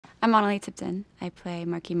I'm Analeigh Tipton. I play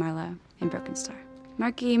Markey Marlowe in Broken Star.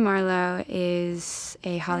 Markey Marlowe is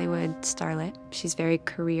a Hollywood starlet. She's very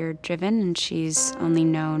career-driven, and she's only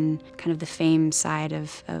known kind of the fame side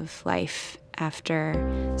of life after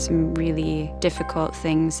some really difficult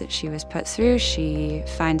things that she was put through. She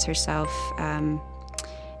finds herself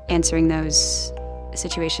answering those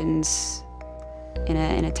situations in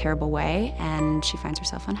a terrible way, and she finds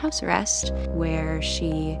herself on house arrest, where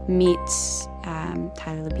she meets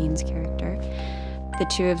Tyler Labine's character. The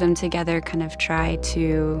two of them together kind of try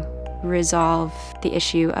to resolve the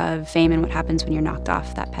issue of fame and what happens when you're knocked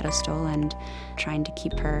off that pedestal, and trying to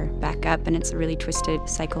keep her back up. And it's a really twisted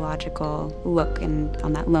psychological look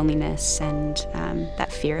on that loneliness and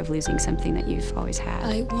that fear of losing something that you've always had.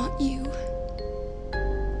 I want you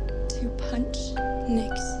to punch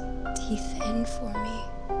Nick's teeth in for me.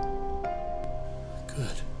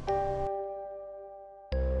 Good.